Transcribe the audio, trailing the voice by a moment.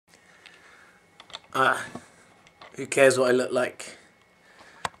Who cares what I look like?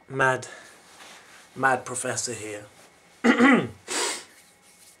 Mad professor here.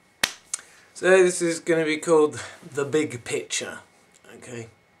 So this is going to be called The Big Picture. Okay.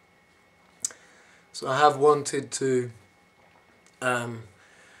 So I have wanted to kind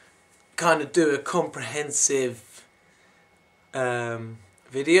of do a comprehensive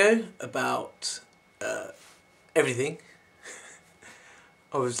video about everything,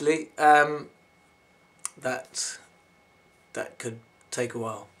 obviously. That could take a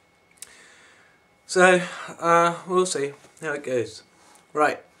while. So we'll see how it goes.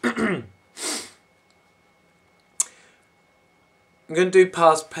 Right. I'm going to do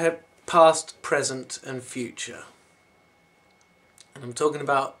past, present and future. And I'm talking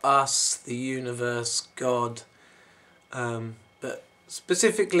about us, the universe, God, but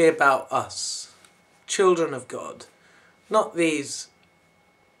specifically about us, children of God. Not these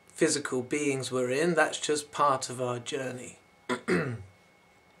physical beings we're in, that's just part of our journey.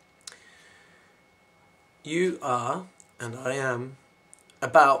 You are, and I am,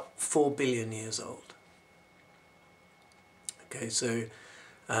 about 4 billion years old. Okay, so,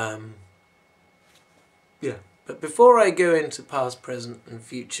 yeah. But before I go into past, present and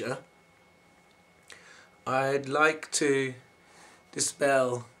future, I'd like to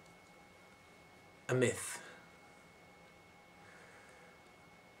dispel a myth.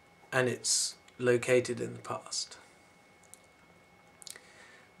 And it's located in the past.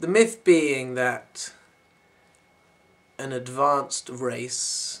 The myth being that an advanced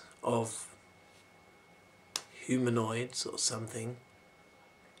race of humanoids or something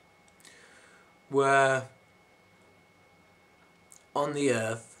were on the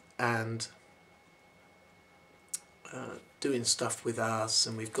earth and doing stuff with us,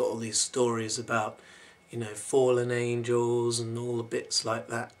 and we've got all these stories about, you know, fallen angels and all the bits like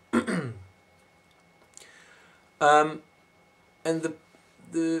that. And the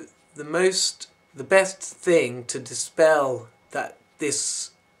best thing to dispel that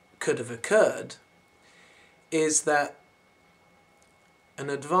this could have occurred is that an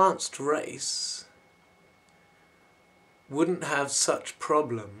advanced race wouldn't have such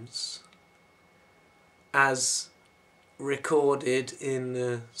problems as recorded in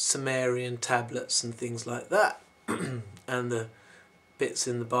the Sumerian tablets and things like that, and the bits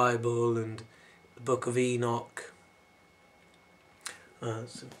in the Bible and the Book of Enoch.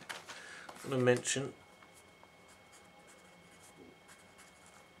 So I'm going to mention,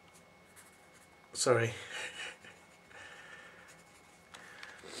 sorry,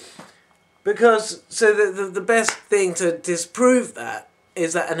 because so the best thing to disprove that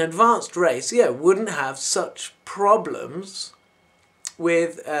is that an advanced race, yeah, wouldn't have such problems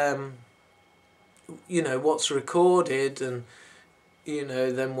with you know, what's recorded, and you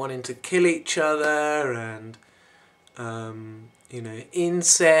know, them wanting to kill each other, and you know,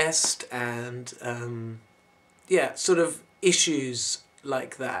 incest, and yeah, sort of issues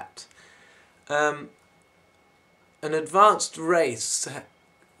like that. An advanced race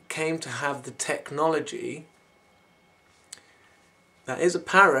came to have the technology that is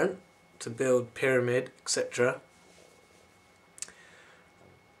apparent to build pyramid, etc.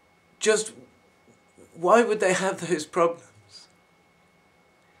 Just why would they have those problems?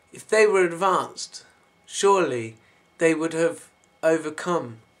 If they were advanced, surely they would have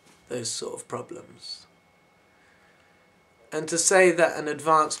overcome those sort of problems. And to say that an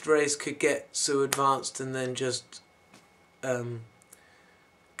advanced race could get so advanced and then just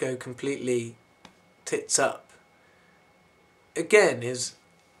go completely tits up, again, is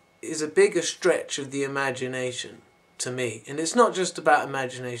a bigger stretch of the imagination to me. And it's not just about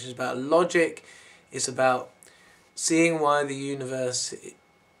imagination, it's about logic, it's about seeing why the universe,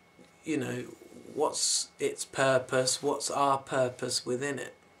 you know, what's its purpose, what's our purpose within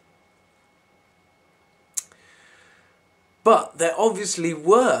it. But there obviously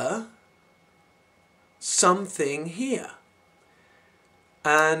were something here.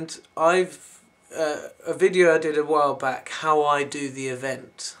 And I've, a video I did a while back, how I do the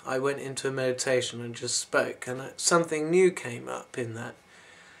event. I went into a meditation and just spoke, and something new came up in that.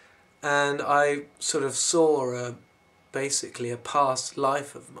 And I sort of saw basically a past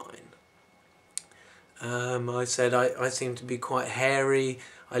life of mine. I said I seemed to be quite hairy.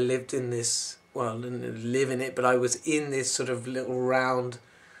 I lived in this, well, I didn't live in it, but I was in this sort of little round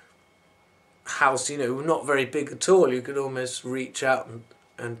house, you know, not very big at all. You could almost reach out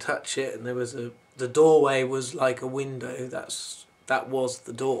and touch it, and there was the doorway was like a window. That was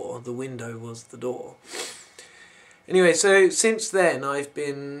the door. The window was the door. Anyway, so since then I've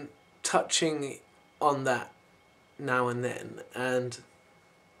been touching on that now and then, and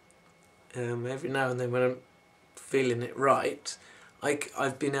every now and then when I'm feeling it right,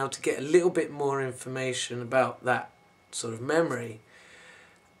 I've been able to get a little bit more information about that sort of memory.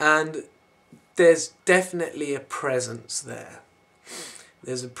 And there's definitely a presence there.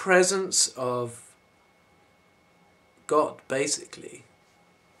 There's a presence of God, basically.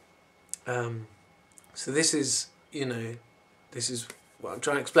 So this is, this is what I'm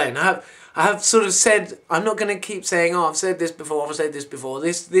trying to explain. I have sort of said, I'm not going to keep saying, oh, I've said this before, I've said this before.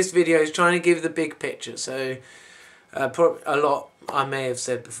 This video is trying to give the big picture, so a lot I may have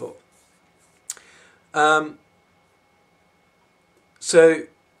said before. So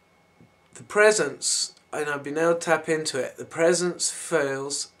the presence, and I've been able to tap into it, the presence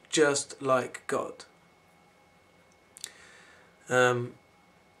feels just like God. Some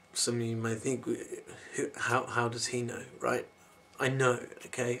of you may think, how does he know, right? I know,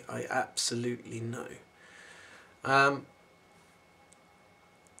 okay? I absolutely know.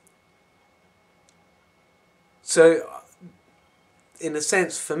 So, in a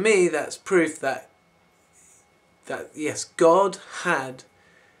sense, for me, that's proof that yes, God had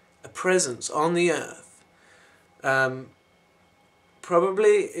a presence on the earth.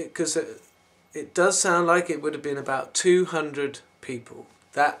 Probably, because it does sound like it would have been about 200 people.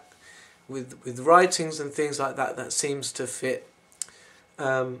 That, with writings and things like that, that seems to fit.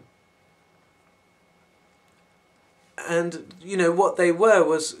 And, what they were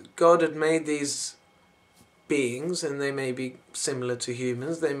was God had made these beings, and they may be similar to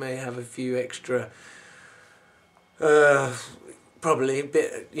humans. They may have a few extra, probably a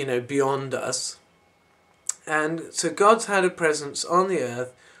bit, beyond us. And so God's had a presence on the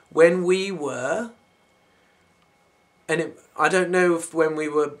earth when we were, and I don't know if when we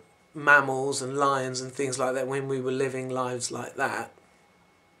were mammals and lions and things like that, when we were living lives like that.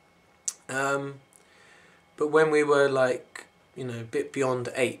 But when we were like, a bit beyond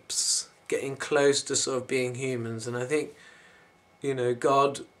apes, getting close to sort of being humans, and I think,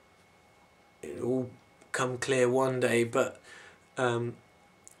 God, it will come clear one day, but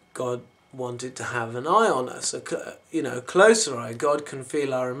God wanted to have an eye on us, a closer eye. God can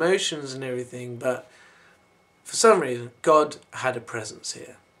feel our emotions and everything, but for some reason, God had a presence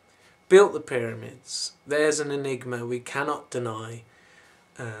here. Built the pyramids. There's an enigma we cannot deny.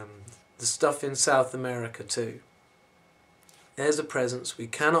 The stuff in South America too. There's a presence we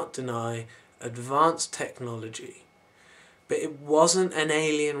cannot deny. Advanced technology. But it wasn't an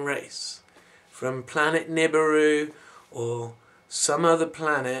alien race from planet Nibiru or some other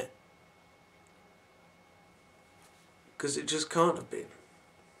planet, because it just can't have been.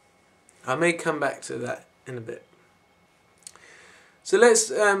 I may come back to that in a bit. So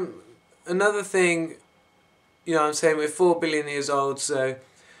let's, another thing, I'm saying we're 4 billion years old, so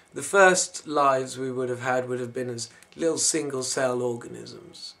the first lives we would have had would have been as little single cell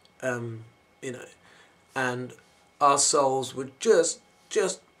organisms, and our souls were just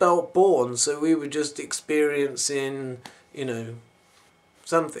born, so we were just experiencing,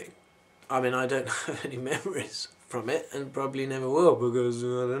 something. I mean, I don't have any memories from it, and probably never will, because I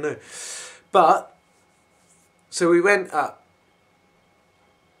don't know. But, so we went up,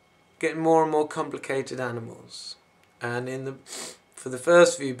 getting more and more complicated animals, and for the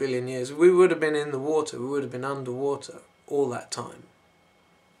first few billion years, we would have been in the water, we would have been underwater all that time.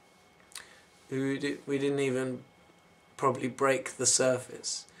 We didn't even probably break the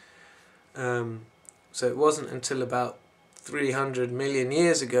surface. So it wasn't until about 300 million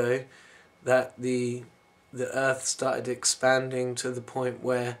years ago that the Earth started expanding to the point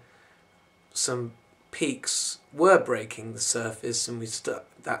where some peaks were breaking the surface, and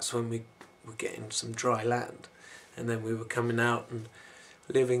that's when we were getting some dry land, and then we were coming out and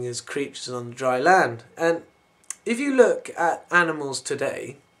living as creatures on the dry land. And if you look at animals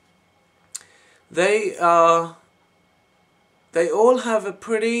today, they all have a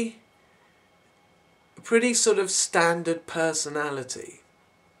pretty sort of standard personality.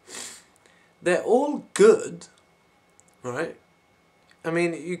 They're all good, right? I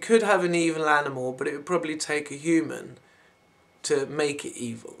mean, you could have an evil animal, but it would probably take a human to make it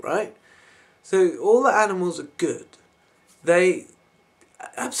evil, right? So all the animals are good. They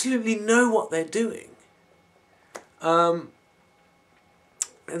absolutely know what they're doing. They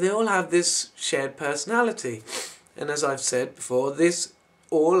all have this shared personality. And as I've said before,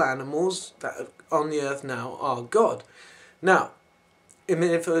 all animals that are on the earth now are God. Now, they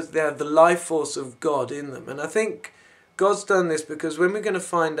have the life force of God in them. And I think God's done this because when we're going to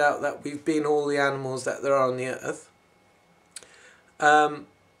find out that we've been all the animals that there are on the earth, and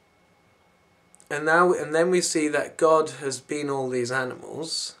then we see that God has been all these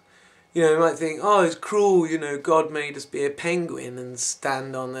animals, You know, you might think, oh, it's cruel, you know, God made us be a penguin and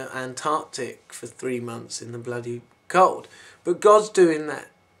stand on the Antarctic for 3 months in the bloody cold. But God's doing that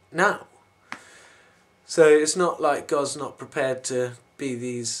now. So it's not like God's not prepared to be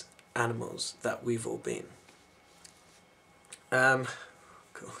these animals that we've all been.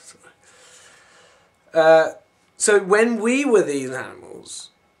 So when we were these animals,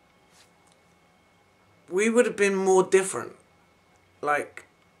 we would have been more different. Like,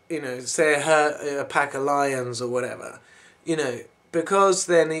 you know, say a pack of lions or whatever. You know, because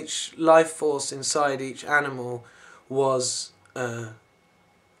then each life force inside each animal was a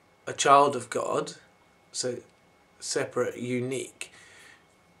child of God, so separate, unique,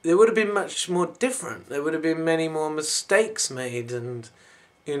 there would have been much more different. There would have been many more mistakes made, and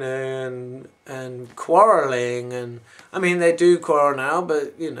you know, and quarrelling, and I mean they do quarrel now,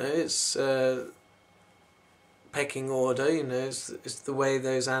 but you know it's pecking order. You know, it's the way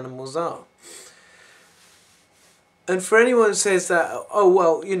those animals are. And for anyone who says that, oh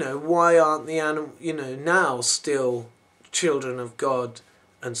well, you know, why aren't the animal, you know, now still children of God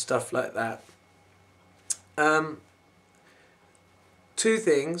and stuff like that? Two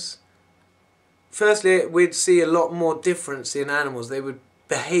things. Firstly, we'd see a lot more difference in animals. They would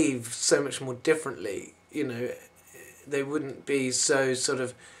behave so much more differently. You know, they wouldn't be so sort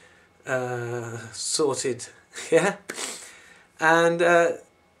of sorted. Yeah. And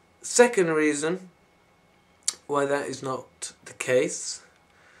second reason why that is not the case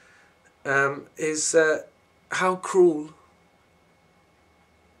is how cruel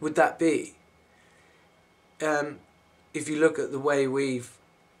would that be? If you look at the way we've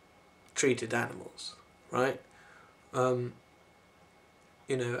treated animals, right? You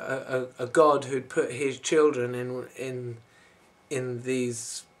know, a God who'd put his children in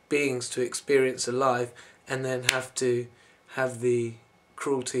these beings to experience a life, and then have to have the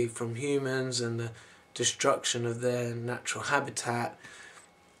cruelty from humans and the destruction of their natural habitat,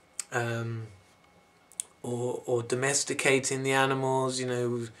 or domesticating the animals. You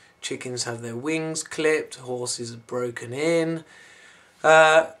know, chickens have their wings clipped, horses are broken in,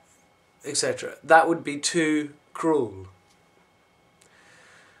 etc. That would be too cruel.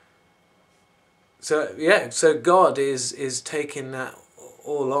 So yeah, so God is taking that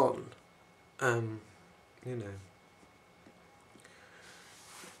all on, you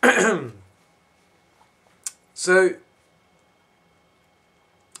know. So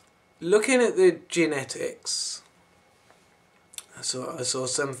looking at the genetics, I saw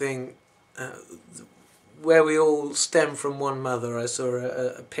something where we all stem from one mother. I saw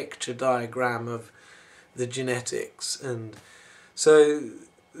a picture diagram of the genetics, and so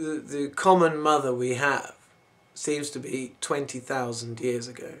the common mother we have seems to be 20,000 years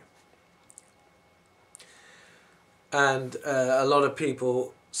ago, and a lot of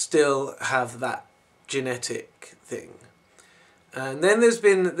people still have that genetic thing. And then there's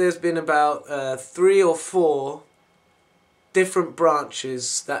been about 3 or 4 different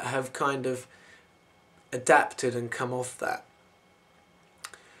branches that have kind of adapted and come off that.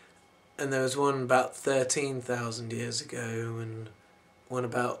 And there was one about 13,000 years ago, and one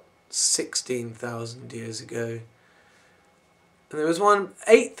about 16,000 years ago, and there was one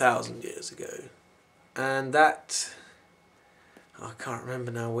 8,000 years ago, and that, I can't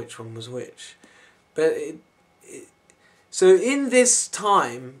remember now which one was which, but so in this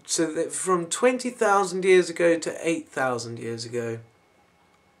time, so that from 20,000 years ago to 8,000 years ago,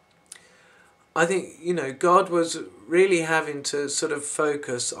 I think, you know, God was really having to sort of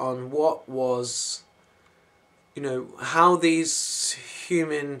focus on what was, you know, how these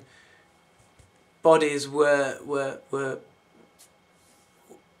human bodies were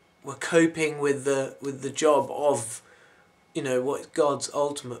coping with the job of, you know, what God's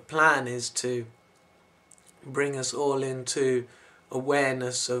ultimate plan is to bring us all into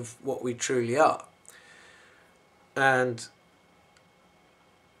awareness of what we truly are. And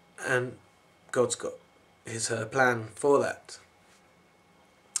God's got her plan for that.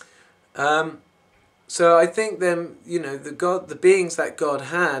 So I think then, you know, the beings that God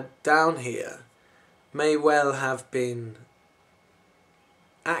had down here may well have been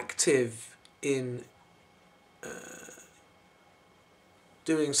active in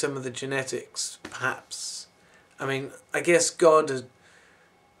doing some of the genetics, perhaps. I mean, I guess God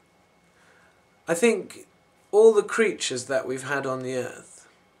I think all the creatures that we've had on the earth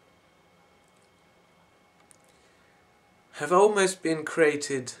have almost been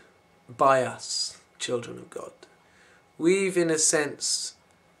created by us, children of God. We've, in a sense,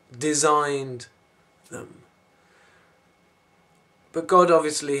 designed them. But God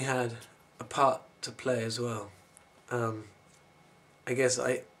obviously had a part to play as well. I guess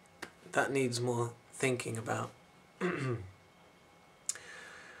that needs more thinking about.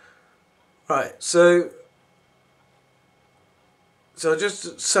 Right, so just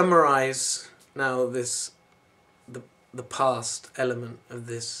to summarize now the past element of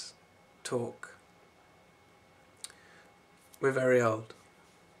this talk. We're very old.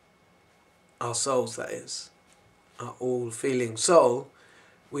 Our souls, that is, are all feeling soul,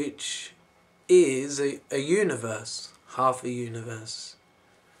 which is a universe, half a universe.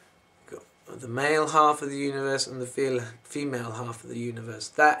 You've got the male half of the universe and the female half of the universe.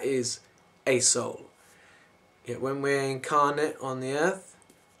 That is a soul. Yet when we're incarnate on the earth,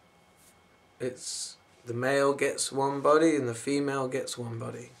 it's the male gets one body and the female gets one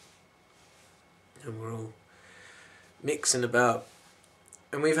body. And we're all mixing about.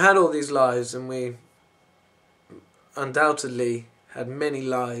 And we've had all these lives, and we undoubtedly had many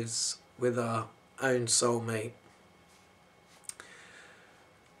lives with our own soulmate.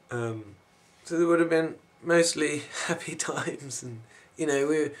 So there would have been mostly happy times, and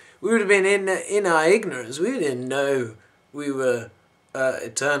we would have been in our ignorance. We didn't know we were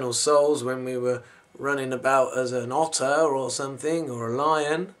eternal souls when we were running about as an otter or something, or a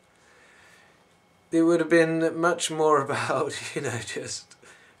lion. It would have been much more about, just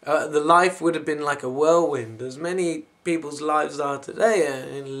the life would have been like a whirlwind, as many people's lives are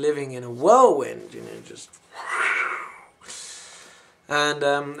today, living in a whirlwind, just. And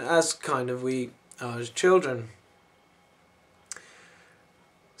as kind of we are as children.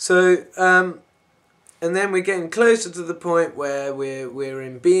 So, and then we're getting closer to the point where we're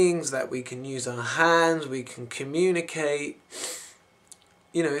in beings that we can use our hands, we can communicate.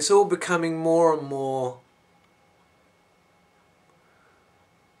 It's all becoming more and more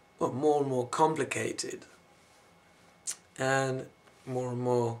complicated, and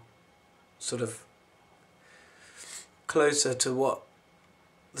more sort of closer to what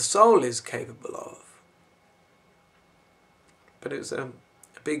the soul is capable of. But it was a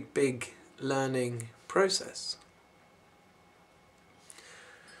big learning process.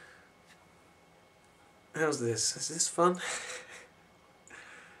 How's this? Is this fun?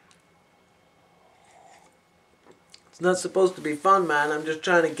 It's not supposed to be fun, man. I'm just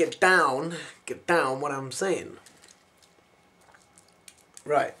trying to get down what I'm saying.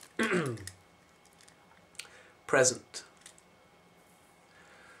 Right. Present.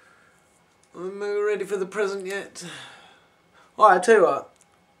 Am I ready for the present yet? Alright, I'll tell you what.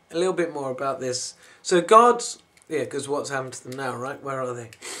 A little bit more about this. So God's... Yeah, because what's happened to them now, right? Where are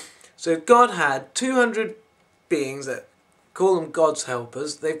they? So God had 200 beings that call them God's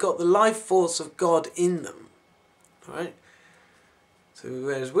helpers. They've got the life force of God in them. Right? So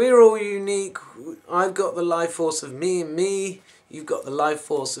whereas we're all unique, I've got the life force of me and me. You've got the life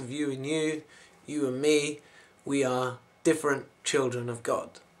force of you and you. You and me. We are different children of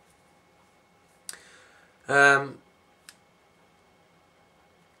God. Yeah,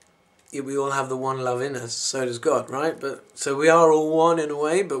 we all have the one love in us, so does God, right? So we are all one in a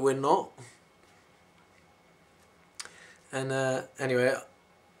way, but we're not. And anyway,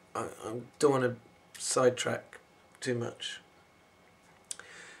 I don't want to sidetrack too much.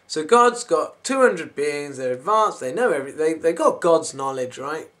 So God's got 200 beings, they're advanced, they know everything, they got God's knowledge,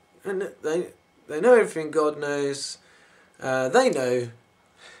 right? And they know everything God knows. They know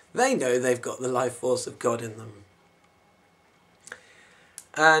they've got the life force of God in them.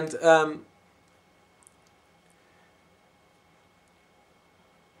 And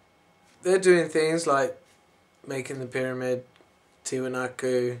they're doing things like making the pyramid,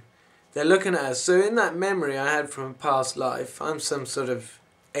 Tiwanaku. They're looking at us. So in that memory I had from a past life, I'm some sort of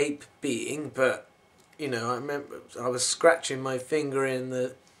ape being, but I remember I was scratching my finger in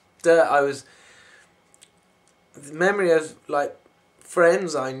the dirt. The memory of like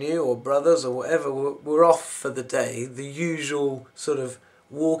friends I knew or brothers or whatever were off for the day, the usual sort of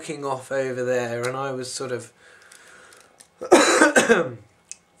walking off over there, and I was sort of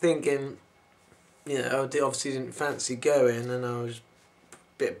thinking, I obviously didn't fancy going, and I was a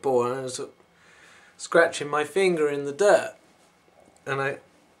bit bored, and I was sort of scratching my finger in the dirt, and I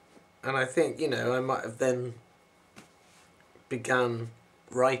think, I might have then begun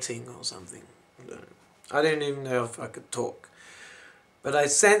writing or something. I don't even know if I could talk, but I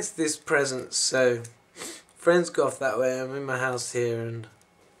sensed this presence. So friends go off that way, I'm in my house here, and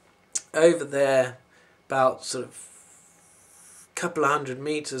over there, about sort of a couple of 100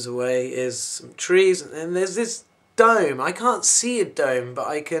 meters away, is some trees, and there's this dome. I can't see a dome, but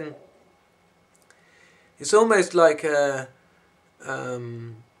I can... It's almost like a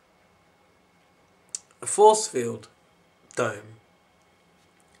force field dome,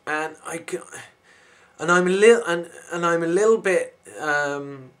 and I'm a little bit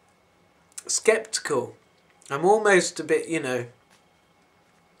skeptical. I'm almost a bit,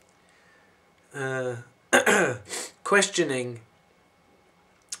 questioning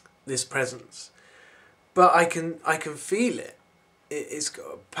this presence, but I can feel it. It's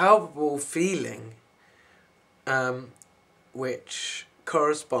got a palpable feeling, which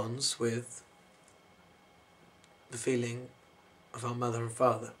corresponds with the feeling of our mother and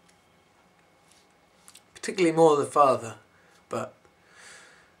father, particularly more the father, but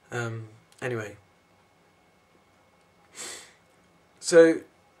anyway. So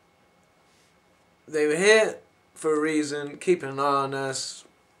they were here for a reason, keeping an eye on us,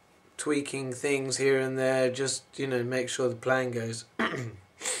 tweaking things here and there, just, make sure the plan goes. And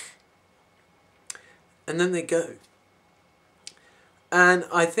then they go. And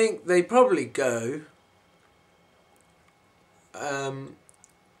I think they probably go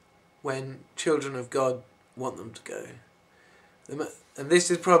when children of God want them to go. And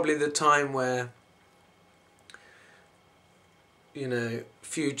this is probably the time where,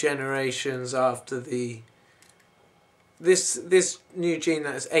 few generations after this new gene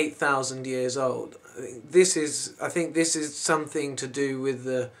that is 8,000 years old. I think this is something to do with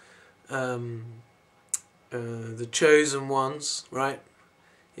the chosen ones, right?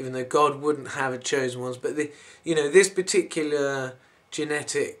 Even though God wouldn't have a chosen ones, but this particular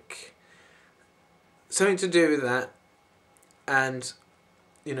genetic, something to do with that, and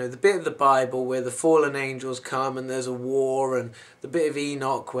the bit of the Bible where the fallen angels come and there's a war, and the bit of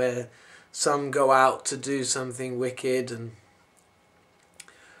Enoch where some go out to do something wicked, and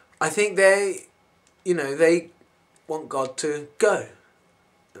I think they want God to go.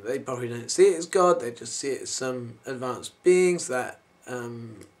 They probably don't see it as God, they just see it as some advanced beings that,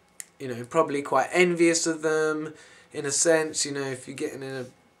 probably quite envious of them, in a sense, if you're getting in a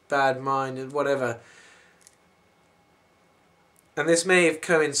bad mind and whatever. And this may have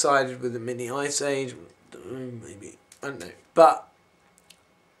coincided with the mini ice age, maybe, I don't know. But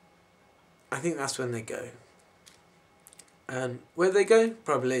I think that's when they go. And where they go?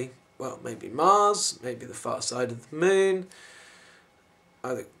 Probably, maybe Mars, maybe the far side of the moon.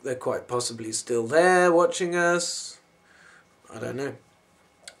 I think they're quite possibly still there watching us. I don't know.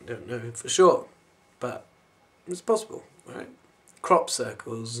 I don't know for sure. But it's possible, right? Crop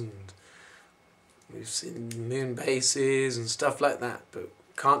circles, and we've seen moon bases and stuff like that, but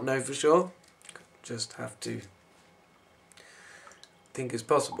can't know for sure. Just have to think it's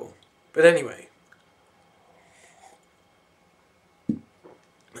possible. But anyway.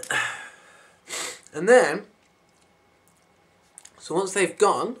 And then, so once they've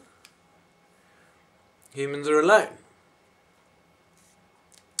gone, humans are alone.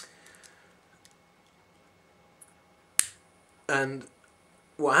 And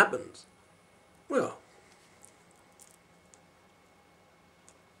what happens? Well,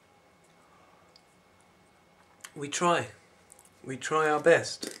 we try our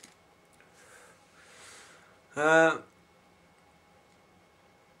best. The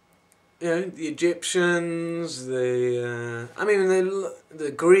Egyptians, the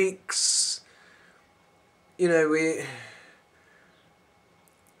Greeks, we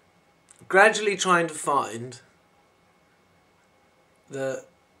gradually trying to find the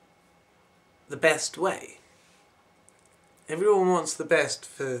best way. Everyone wants the best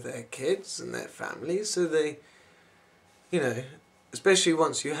for their kids and their families, so they, especially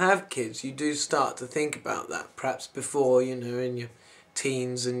once you have kids, you do start to think about that. Perhaps before, in your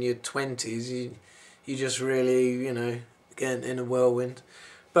teens and your 20s, you just really, again, in a whirlwind.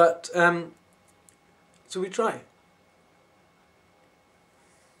 But, so we try.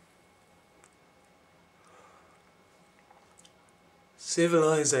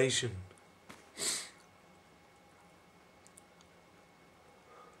 Civilization.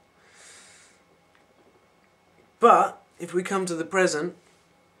 But if we come to the present,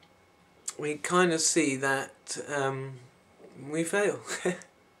 we kind of see that we fail.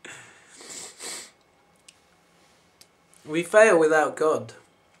 We fail without God.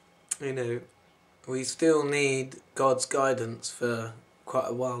 We still need God's guidance for quite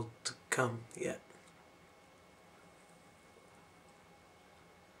a while to come yet.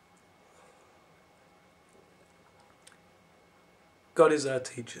 God is our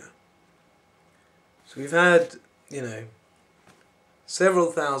teacher. So we've had,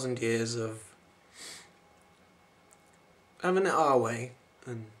 several thousand years of having it our way,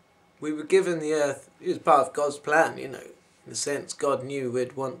 and we were given the earth. It was part of God's plan, in the sense God knew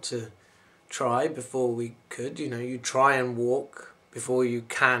we'd want to try before we could. You try and walk before you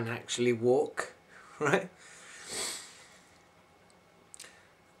can actually walk, right?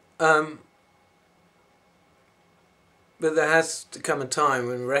 But there has to come a time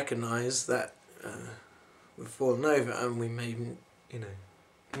when we recognise that we've fallen over and we may,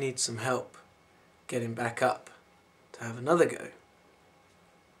 need some help getting back up to have another go.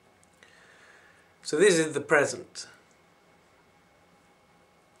 So this is the present.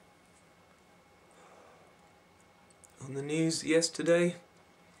 On the news yesterday,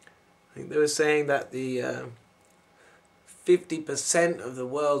 I think they were saying that the 50% of the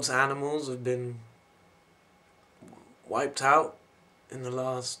world's animals have been wiped out in the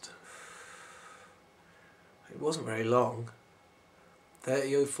last, it wasn't very long,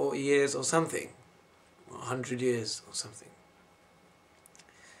 30 or 40 years or something, or 100 years or something.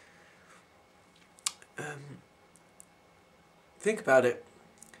 Think about it.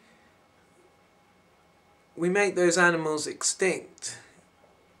 We make those animals extinct.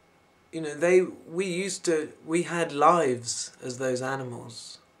 We had lives as those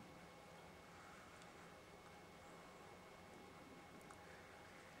animals.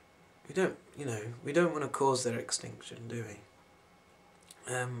 We don't want to cause their extinction, do we?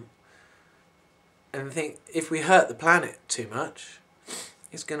 And I think if we hurt the planet too much,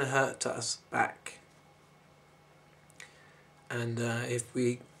 it's going to hurt us back. And if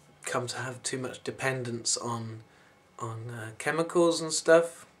we come to have too much dependence on chemicals and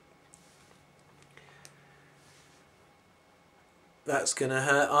stuff, that's going to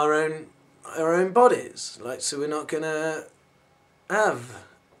hurt our own bodies. So we're not going to have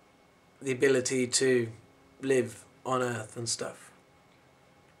the ability to live on Earth and stuff.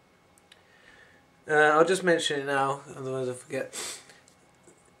 I'll just mention it now, otherwise I forget.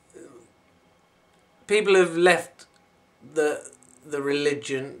 People have left the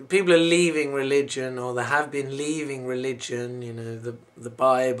religion. People are leaving religion, or they have been leaving religion. The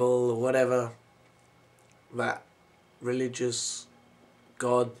Bible or whatever, that religious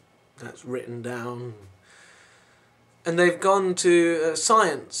God that's written down, and they've gone to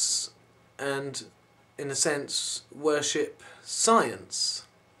science and, in a sense, worship science.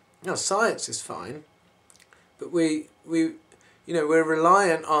 Now, science is fine, but we're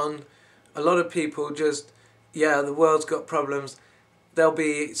reliant on a lot of people. Just, the world's got problems. There'll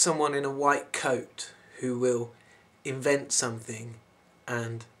be someone in a white coat who will invent something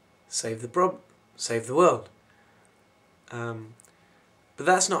and save the world. But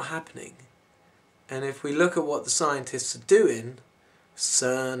that's not happening. And if we look at what the scientists are doing,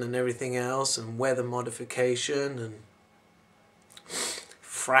 CERN and everything else, and weather modification and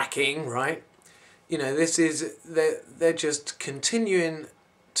fracking, right? They're just continuing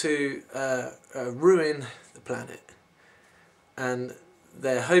to ruin the planet. And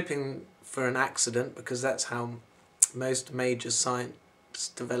they're hoping for an accident, because that's how most major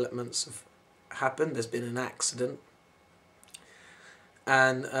science developments have happened. There's been an accident.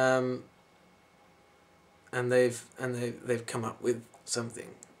 And they've come up with something,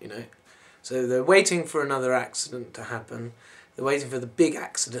 So they're waiting for another accident to happen. They're waiting for the big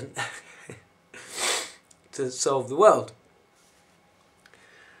accident to solve the world.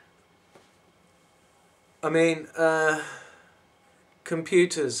 I mean,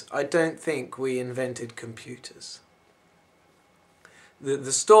 computers. I don't think we invented computers.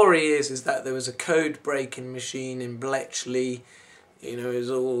 The story is that there was a code breaking machine in Bletchley. It was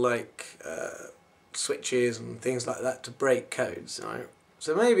all like switches and things like that to break codes, right?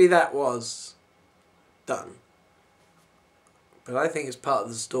 So maybe that was done. But I think it's part of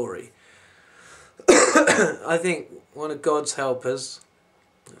the story. I think one of God's helpers,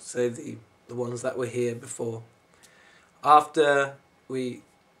 let's say the ones that were here before, after the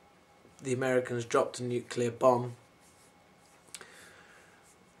Americans dropped a nuclear bomb,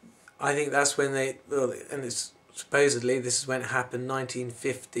 I think that's when supposedly this is when it happened,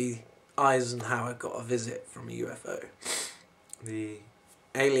 1950, Eisenhower got a visit from a UFO. The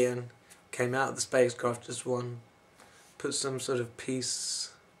alien came out of the spacecraft, just put some sort of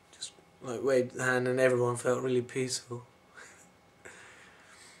peace, just like waved the hand, and everyone felt really peaceful.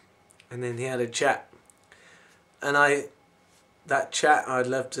 And then he had a chat. And that chat, I'd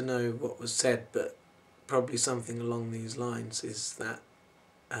love to know what was said, but probably something along these lines, is that,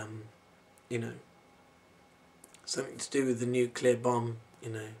 something to do with the nuclear bomb,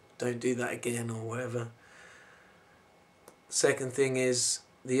 don't do that again or whatever. Second thing is,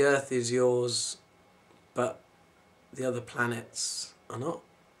 the Earth is yours, but the other planets are not.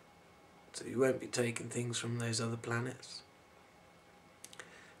 So you won't be taking things from those other planets.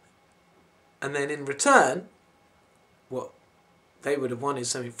 And then in return, what they would have wanted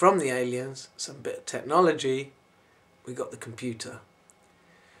something from the aliens, some bit of technology. We got the computer.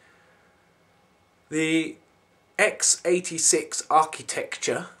 The x86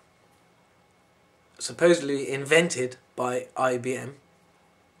 architecture, supposedly invented by IBM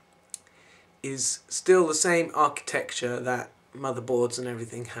is still the same architecture that motherboards and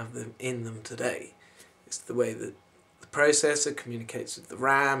everything have them in them today. It's the way that the processor communicates with the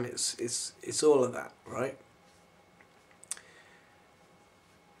RAM. It's all of that, right?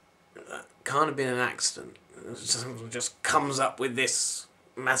 That can't have been an accident. Someone just comes up with this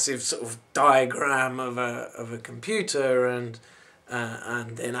massive sort of diagram of a computer, and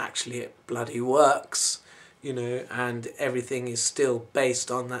then actually it bloody works, you know, and everything is still based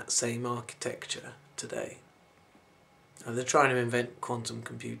on that same architecture today. And they're trying to invent quantum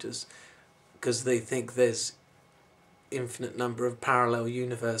computers because they think there's infinite number of parallel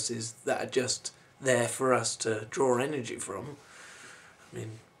universes that are just there for us to draw energy from. I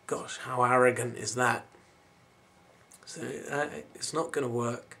mean, gosh, how arrogant is that? So it's not going to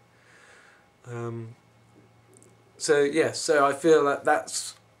work. So yeah, so I feel that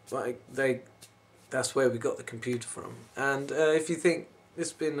that's where we got the computer from. And if you think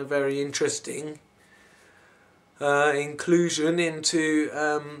it's been a very interesting inclusion into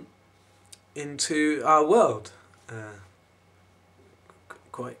our world,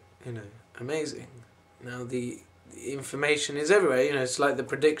 quite, you know, amazing. Now the information is everywhere, you know, it's like the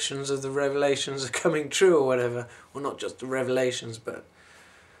predictions of the revelations are coming true or whatever. Well, not just the revelations, but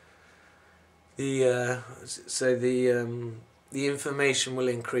the the information will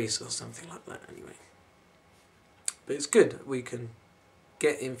increase or something like that anyway. But it's good that we can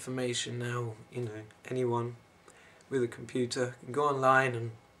get information now, you know, anyone with a computer can go online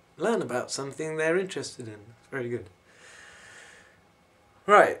and learn about something they're interested in. It's very good.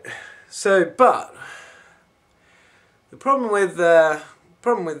 Right, so, but the problem with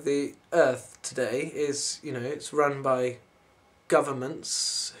the Earth today is, you know, it's run by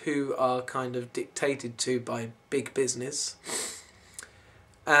governments who are kind of dictated to by big business,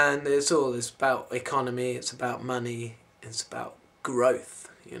 and it's all this about economy, it's about money, it's about growth,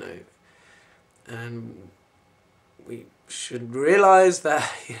 you know, and we should realise that,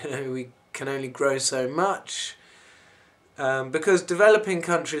 you know, we can only grow so much. Because developing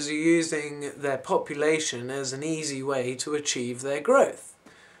countries are using their population as an easy way to achieve their growth.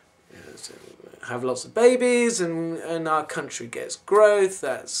 You know, so have lots of babies, and our country gets growth.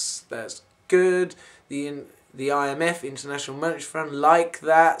 That's good. The IMF, International Monetary Fund, like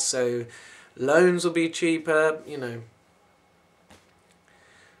that. So loans will be cheaper. You know,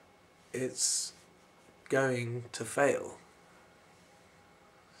 it's going to fail.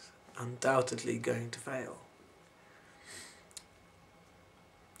 It's undoubtedly going to fail.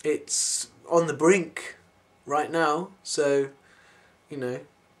 It's on the brink right now, so, you know,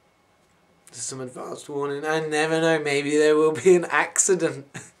 there's some advanced warning. I never know, maybe there will be an accident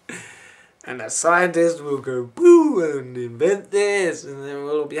and a scientist will go boo and invent this, and then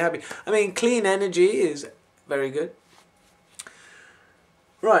we'll all be happy. I mean, clean energy is very good.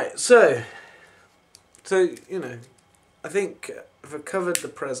 Right, so you know, I think I've covered the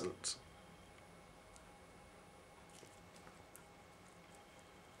present.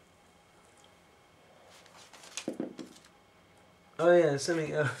 Oh yeah,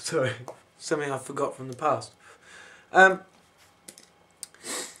 something. Oh, sorry, something I forgot from the past. So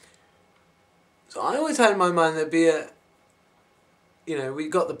I always had in my mind there'd be a. You know, we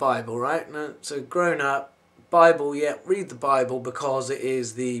got the Bible, right? So grown up, Bible. Yeah, read the Bible because it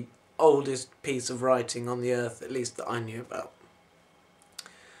is the oldest piece of writing on the earth, at least that I knew about.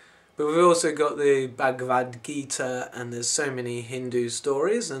 But we've also got the Bhagavad Gita, and there's so many Hindu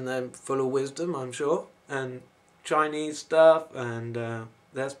stories, and they're full of wisdom, I'm sure, and Chinese stuff, and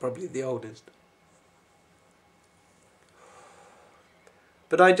that's probably the oldest.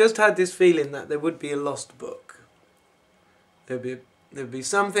 But I just had this feeling that there would be a lost book. There'd be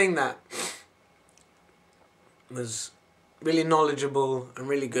something that was really knowledgeable and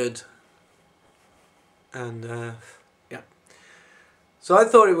really good, and yeah. So I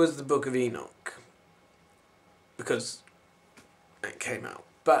thought it was the Book of Enoch because it came out,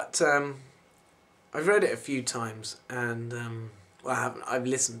 but I've read it a few times, and well, I haven't. I've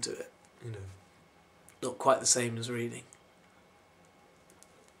listened to it. You know, not quite the same as reading.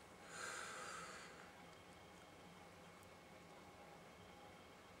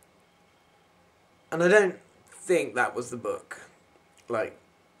 And I don't think that was the book. Like,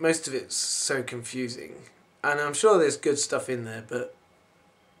 most of it's so confusing, and I'm sure there's good stuff in there, but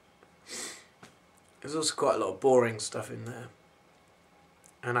there's also quite a lot of boring stuff in there.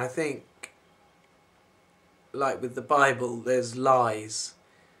 And I think, like with the Bible, there's lies,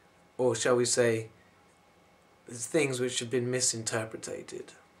 or shall we say, there's things which have been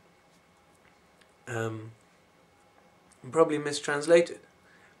misinterpreted, and probably mistranslated.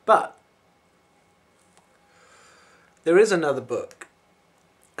 But there is another book,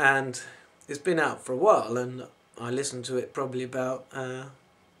 and it's been out for a while, and I listened to it probably about I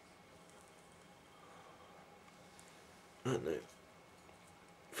don't know,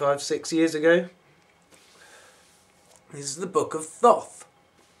 5-6 years ago. This is the Book of Thoth.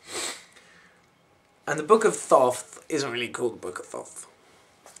 And the Book of Thoth isn't really called the Book of Thoth.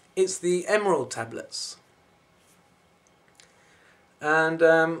 It's the Emerald Tablets. And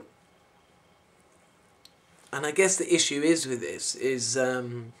I guess the issue is with this is,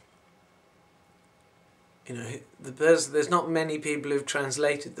 you know, there's not many people who've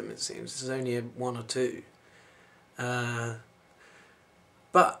translated them, it seems. There's only one or two.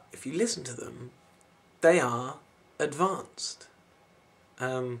 But if you listen to them, they are advanced.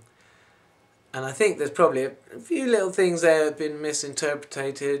 And I think there's probably a few little things there that have been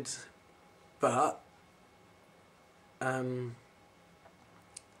misinterpreted, but you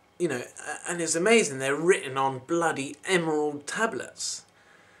know, and it's amazing, they're written on bloody emerald tablets.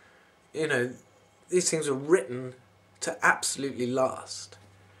 You know, these things were written to absolutely last.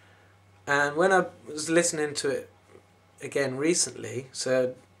 And when I was listening to it again recently,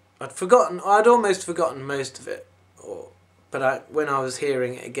 so I'd almost forgotten most of it, but when I was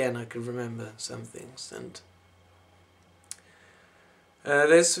hearing it again, I could remember some things. And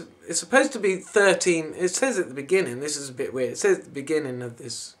it's supposed to be 13. It says at the beginning. This is a bit weird. It says at the beginning of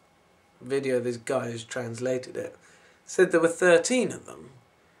this video, this guy who's translated it said there were 13 of them.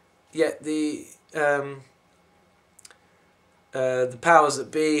 Yet the powers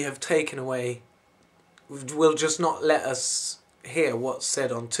that be have taken away. Will just not let us hear what's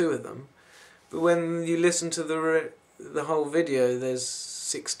said on 2 of them. But when you listen to the whole video, there's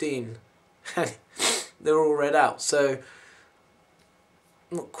 16. They're all read out. So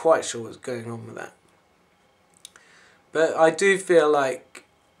I'm not quite sure what's going on with that. But I do feel like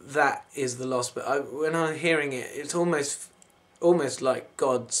that is the loss. But when I'm hearing it, it's almost like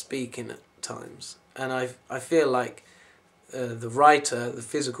God speaking at times. And I feel like the writer, the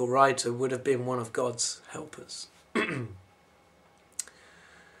physical writer, would have been one of God's helpers.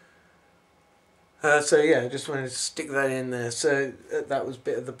 So yeah, I just wanted to stick that in there. So that was a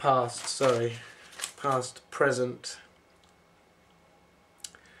bit of the past, sorry. Past, present,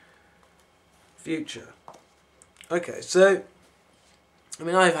 future. Okay, so, I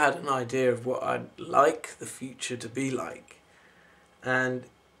mean, I've had an idea of what I'd like the future to be like. And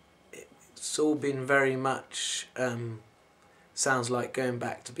it's all been very much, sounds like going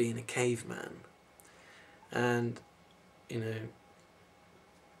back to being a caveman. And, you know,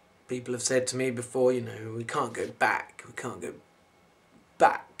 people have said to me before, you know, we can't go back. We can't go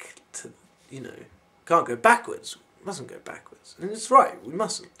back to, you know, can't go backwards. We mustn't go backwards. And it's right, we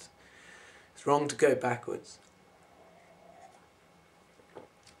mustn't. It's wrong to go backwards.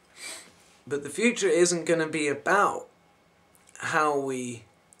 But the future isn't going to be about how we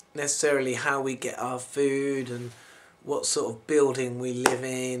get our food and what sort of building we live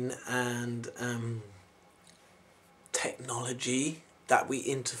in and technology that we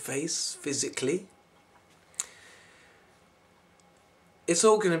interface physically. It's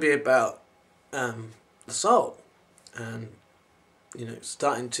all going to be about the soul and, you know,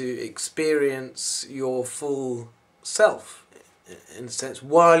 starting to experience your full self, in a sense,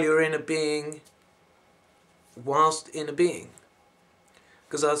 whilst in a being.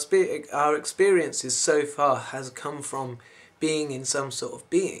 Because our experiences so far has come from being in some sort of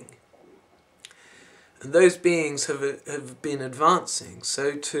being. And those beings have been advancing.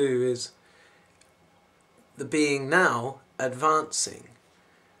 So too is the being now advancing.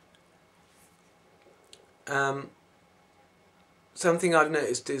 Something I've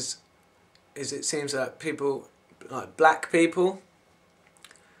noticed is it seems that people, like black people,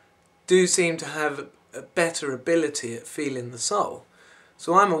 do seem to have a better ability at feeling the soul.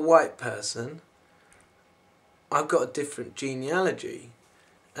 So I'm a white person, I've got a different genealogy,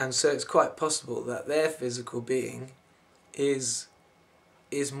 and so it's quite possible that their physical being has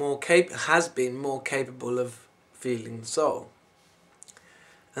been more capable of feeling the soul.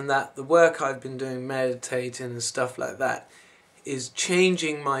 And that the work I've been doing, meditating and stuff like that, is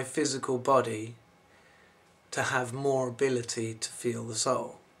changing my physical body to have more ability to feel the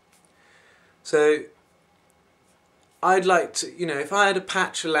soul. So I'd like to, you know, if I had a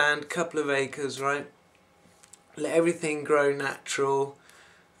patch of land, a couple of acres, right, let everything grow natural,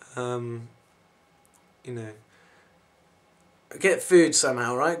 you know, get food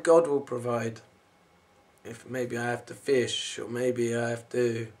somehow, right? God will provide. If maybe I have to fish, or maybe I have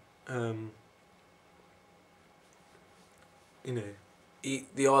to, you know,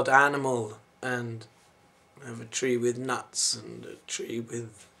 eat the odd animal and have a tree with nuts and a tree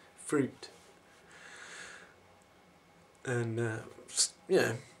with fruit. and you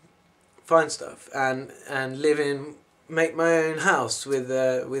know, find stuff and live in, make my own house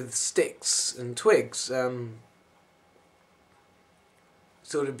with sticks and twigs.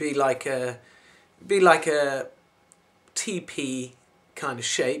 Sort of be like a teepee kind of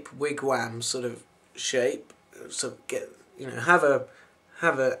shape, wigwam sort of shape. So get, you know, have a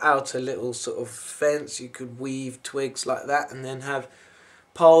outer little sort of fence. You could weave twigs like that, and then have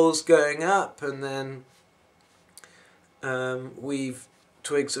poles going up, and then weave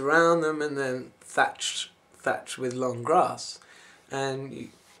twigs around them, and then thatch with long grass. And you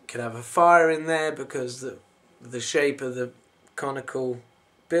could have a fire in there because the shape of the conical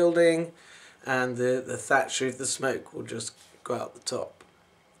building, and the thatch roof, the smoke will just go out the top.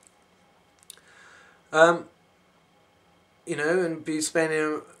 You know, and be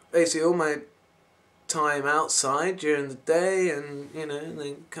spending basically all my time outside during the day, and you know, and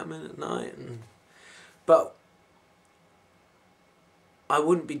then come in at night. But I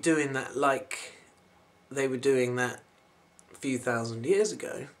wouldn't be doing that like they were doing that a few thousand years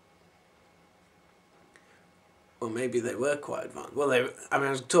ago. Well, maybe they were quite advanced. Well, I mean,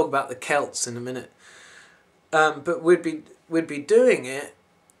 I'll talk about the Celts in a minute. But we'd be doing it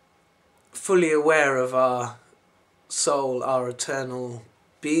fully aware of our soul, our eternal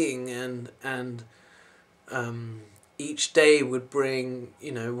being, and each day would bring,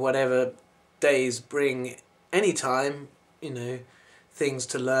 you know, whatever days bring any time, you know, things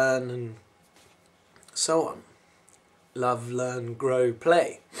to learn and so on. Love, learn, grow,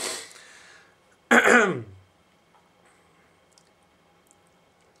 play. I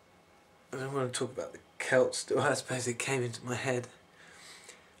don't want to talk about the Celts still. I suppose it came into my head.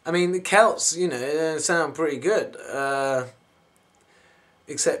 I mean, the Celts, you know, sound pretty good.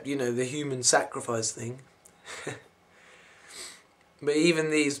 Except, you know, the human sacrifice thing. But even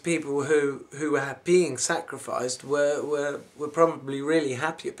these people who were being sacrificed were probably really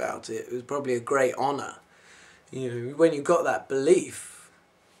happy about it. It was probably a great honour. You know, when you've got that belief,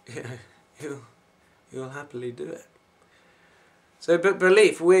 you know, you'll happily do it. So, but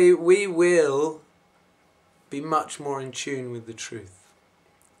belief, we will be much more in tune with the truth.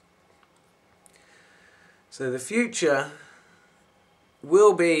 So the future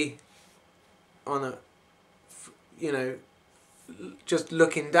will be on a, you know, just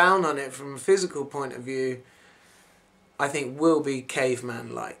looking down on it from a physical point of view, I think will be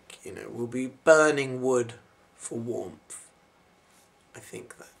caveman-like. You know, we'll be burning wood for warmth. I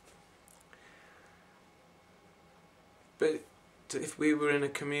think that. But if we were in a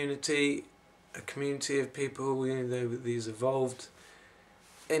community of people, you know, these evolved,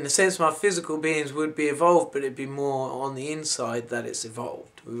 in a sense my physical beings would be evolved, but it'd be more on the inside that it's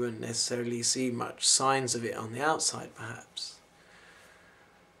evolved. We wouldn't necessarily see much signs of it on the outside, perhaps.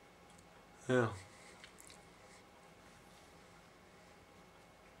 Yeah.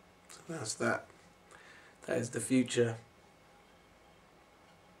 So that's that. That is the future.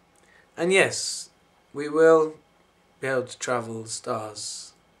 And yes, we will be able to travel the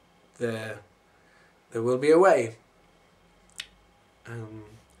stars. There will be a way.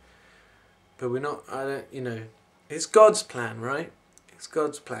 But we're not, I don't, you know, it's God's plan, right? It's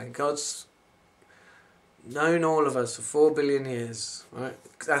God's plan. God's known all of us for 4 billion years, right?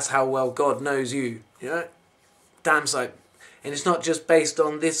 That's how well God knows you, you know? Damn sight. And it's not just based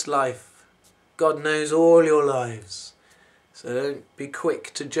on this life. God knows all your lives. So don't be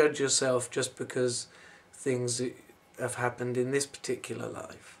quick to judge yourself just because things have happened in this particular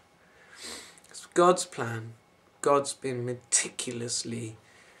life. It's God's plan. God's been meticulously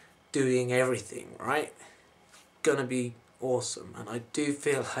doing everything, right? Gonna be awesome. And I do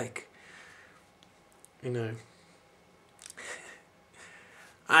feel like, you know,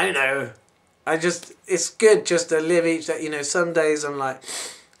 I don't know, it's good just to live each day. You know, some days I'm like,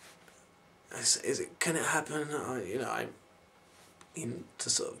 can it happen? You know, I mean, to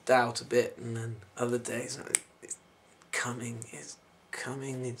sort of doubt a bit, and then other days it's coming, it's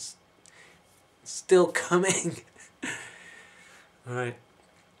still coming. Right.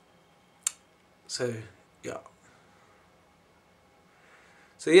 So, yeah.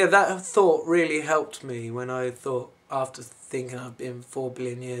 So yeah, that thought really helped me when I thought, after thinking I've been 4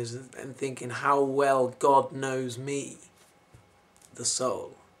 billion years and thinking how well God knows me, the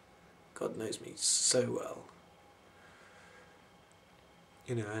soul. God knows me so well.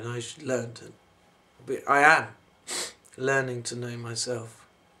 You know, and I should learn to, I am learning to know myself.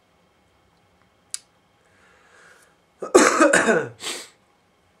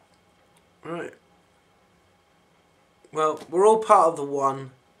 Right. Well, we're all part of the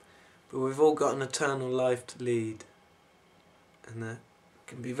one, but we've all got an eternal life to lead. And that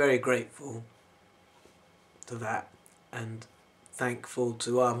can be very grateful to that. and thankful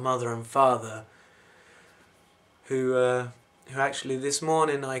to our mother and father who actually this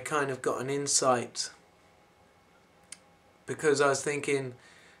morning I kind of got an insight, because I was thinking,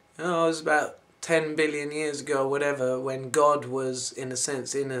 oh, it was about 10 billion years ago or whatever, when God was in a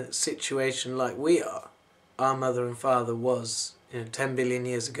sense in a situation like we are. Our mother and father was, 10 billion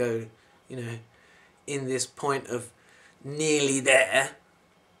years ago, in this point of nearly there,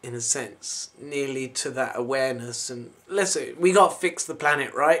 in a sense, nearly to that awareness. And listen, we got to fix the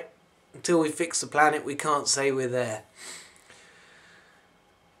planet, right? Until we fix the planet, we can't say we're there.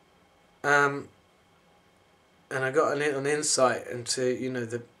 And I got a little insight into, in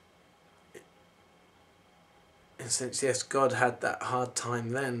a sense, yes, God had that hard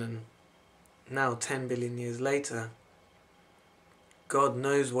time then, and now 10 billion years later, God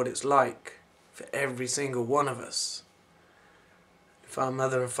knows what it's like for every single one of us. If our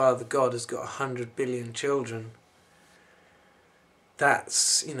mother and father God has got 100 billion children, that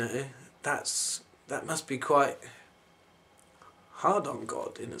must be quite hard on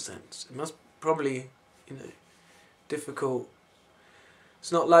God in a sense. It must probably, difficult.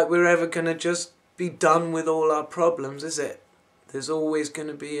 It's not like we're ever going to just be done with all our problems, is it? There's always going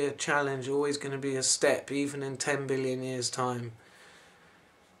to be a challenge, always going to be a step, even in 10 billion years' time.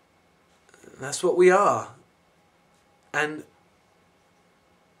 That's what we are. And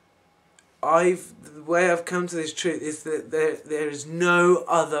the way I've come to this truth is that there is no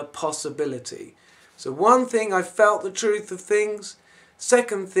other possibility. So one thing, I felt the truth of things.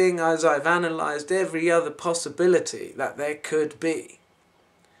 Second thing, as I've analysed every other possibility that there could be,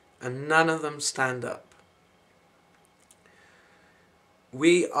 and none of them stand up.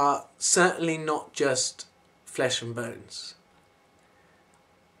 We are certainly not just flesh and bones.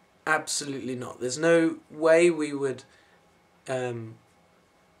 Absolutely not. There's no way we would,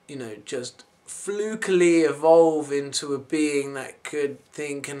 just flukily evolve into a being that could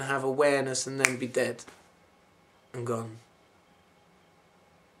think and have awareness and then be dead and gone.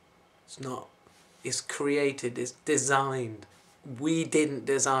 It's not. It's created. It's designed. We didn't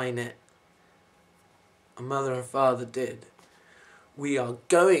design it. Our mother and father did. We are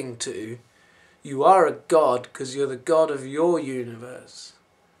going to. You are a God because you're the God of your universe.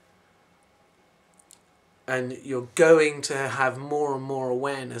 And you're going to have more and more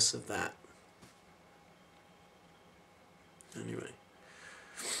awareness of that. Anyway.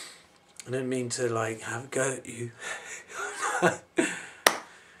 I don't mean to have a go at you.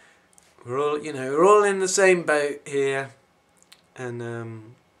 We're all in the same boat here.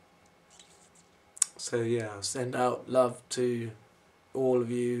 And so yeah, I'll send out love to all of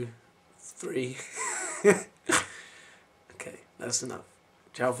you. 3. Okay, that's enough.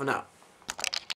 Ciao for now.